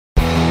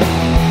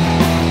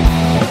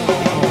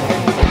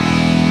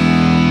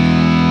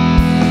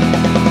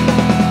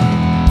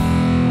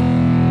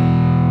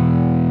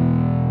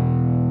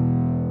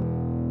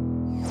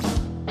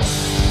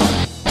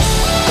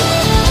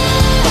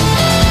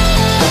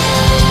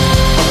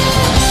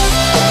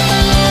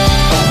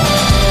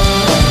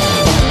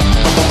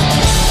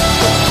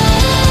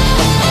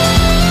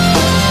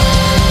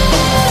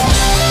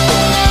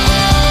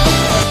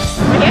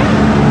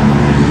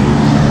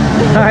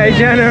Hi,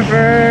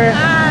 Jennifer.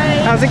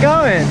 Hi. How's it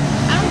going?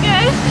 I'm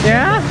good.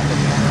 Yeah?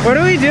 What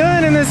are we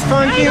doing in this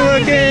funky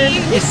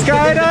looking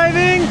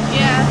skydiving?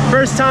 Yeah.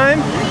 First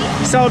time?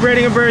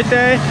 Celebrating a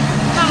birthday?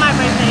 Not my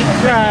birthday.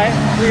 Right.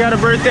 We got a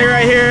birthday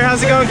right here.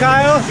 How's it going,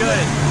 Kyle?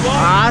 Good.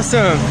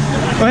 Awesome.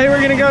 Well, hey,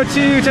 we're gonna go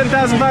to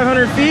 10,500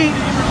 feet.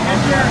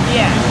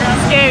 Yeah.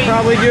 Scary.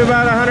 Probably do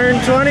about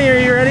 120. Are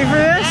you ready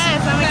for this? Yes,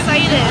 I'm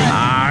excited.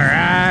 All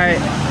right.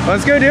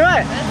 Let's go do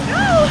it.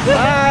 Let's go.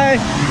 Bye.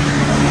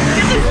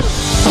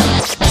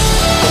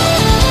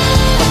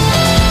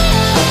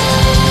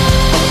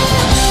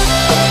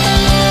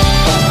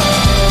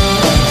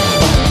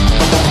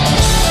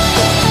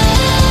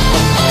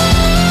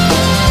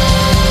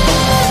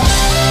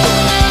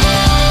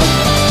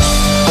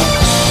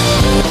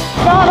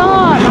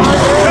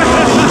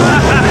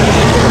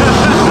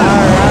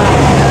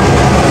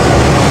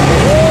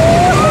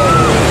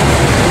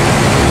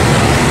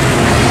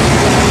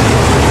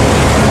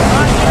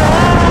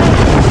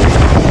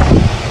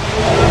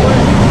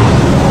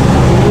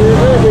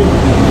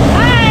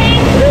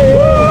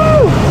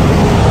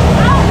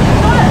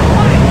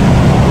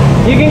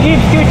 You can keep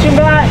scooching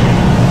back.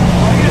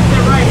 I'm gonna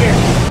sit right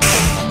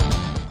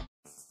here.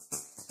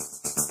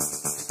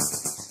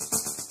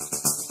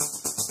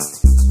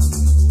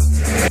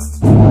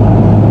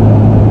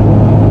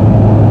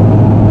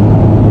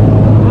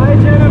 Hi,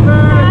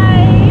 Jennifer.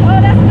 Hi. Oh,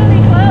 that's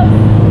really close.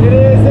 It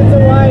is. It's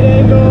a wide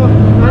angle.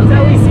 That's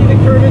how we see the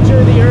curvature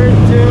of the Earth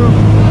too.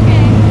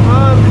 Okay.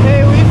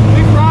 Hey,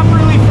 we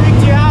properly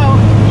freaked you out.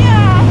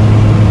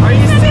 Yeah. Are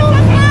you still?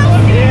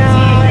 Yeah,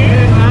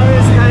 I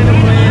was kind of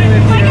playing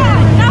with Oh my you. god.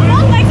 Now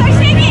both legs are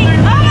shaking.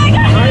 Oh my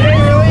god. Are they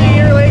really?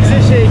 Your legs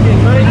are shaking.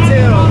 Mine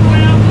too.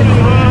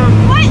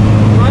 What?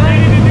 What?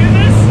 Ready to do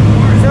this?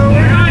 So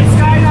we're going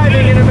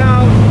skydiving in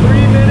about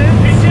 3 minutes.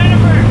 Hey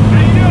Jennifer, how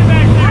you doing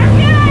back there? I'm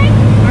good.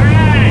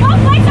 Alright.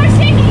 Both legs are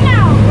shaking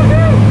now.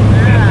 Yeah.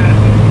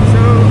 So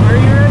are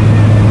you ready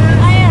to do this?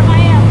 I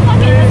am.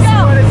 Okay, This let's is go.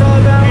 what it's all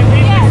about.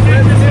 Yes.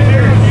 Let's do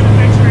this. Give a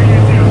picture of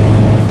you too.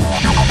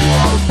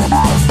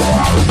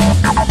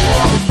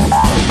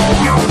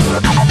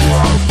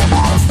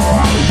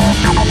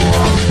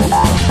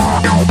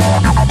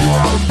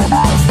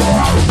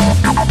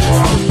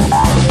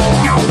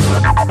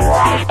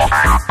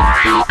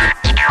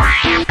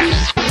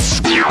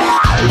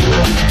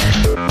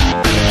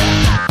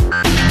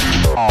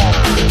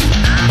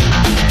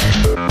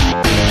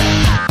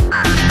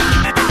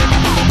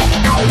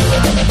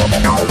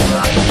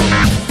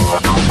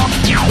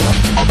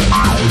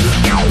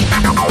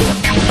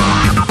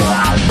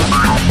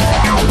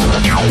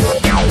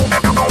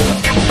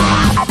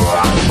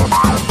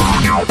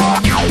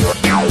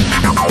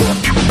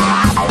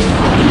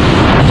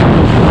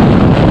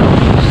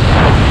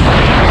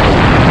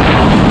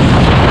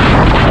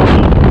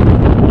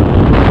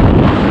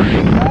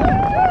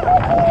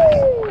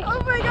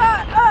 Oh my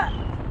god.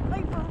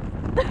 My phone.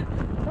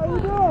 How you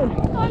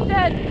doing? I'm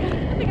dead.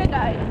 I think I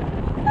died.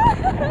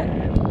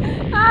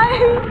 Hi.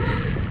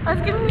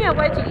 That's giving me a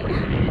wedgie.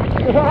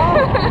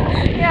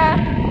 Yeah.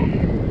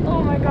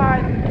 Oh my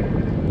god.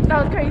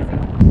 That was crazy.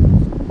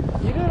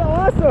 You did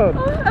awesome.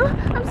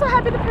 I'm so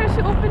happy the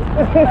parachute opened.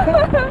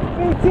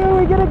 Me too.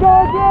 We're gonna go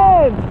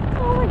again.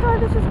 Oh my god,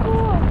 this is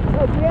cool.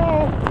 Heck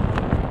yeah.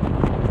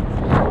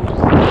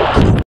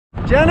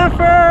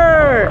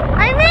 Jennifer,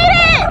 I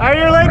made it! are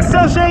your legs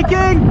still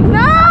shaking?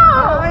 No!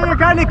 Oh, you're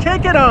kind of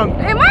kicking them.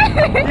 Am I?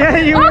 Yeah,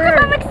 you Oh, 'cause were.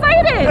 I'm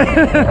excited.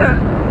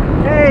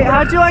 Hey,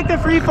 how'd you like the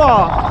free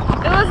fall?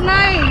 It was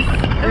nice.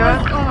 It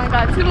Yeah? was, oh my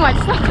god, too much.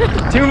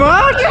 Too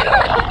much?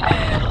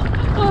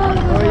 Oh,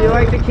 Oh, you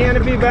like the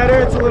canopy better?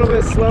 It's a little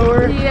bit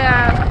slower.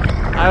 yeah.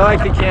 I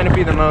like the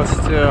canopy the most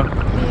too.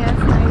 Yeah,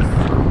 it's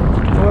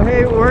nice. Well,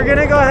 hey, we're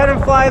gonna go ahead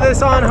and fly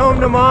this on home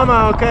to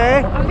Mama,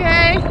 okay?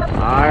 Okay.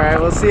 All right,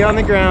 we'll see you on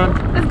the ground.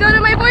 Let's go to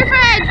my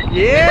boyfriend.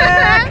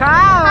 Yeah,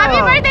 Kyle! Happy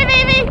birthday,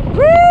 baby.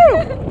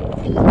 Woo!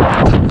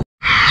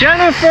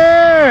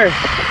 Jennifer,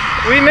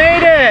 we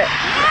made it.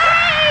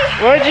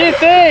 What'd you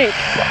think?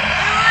 It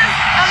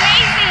was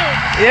amazing.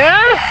 Yeah?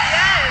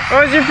 Yes.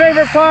 What was your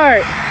favorite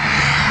part?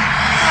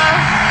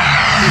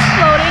 Just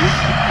floating.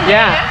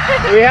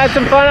 Yeah, we had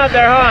some fun out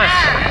there, huh?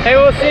 Hey,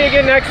 we'll see you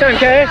again next time,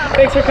 okay?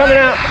 Thanks for coming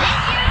out.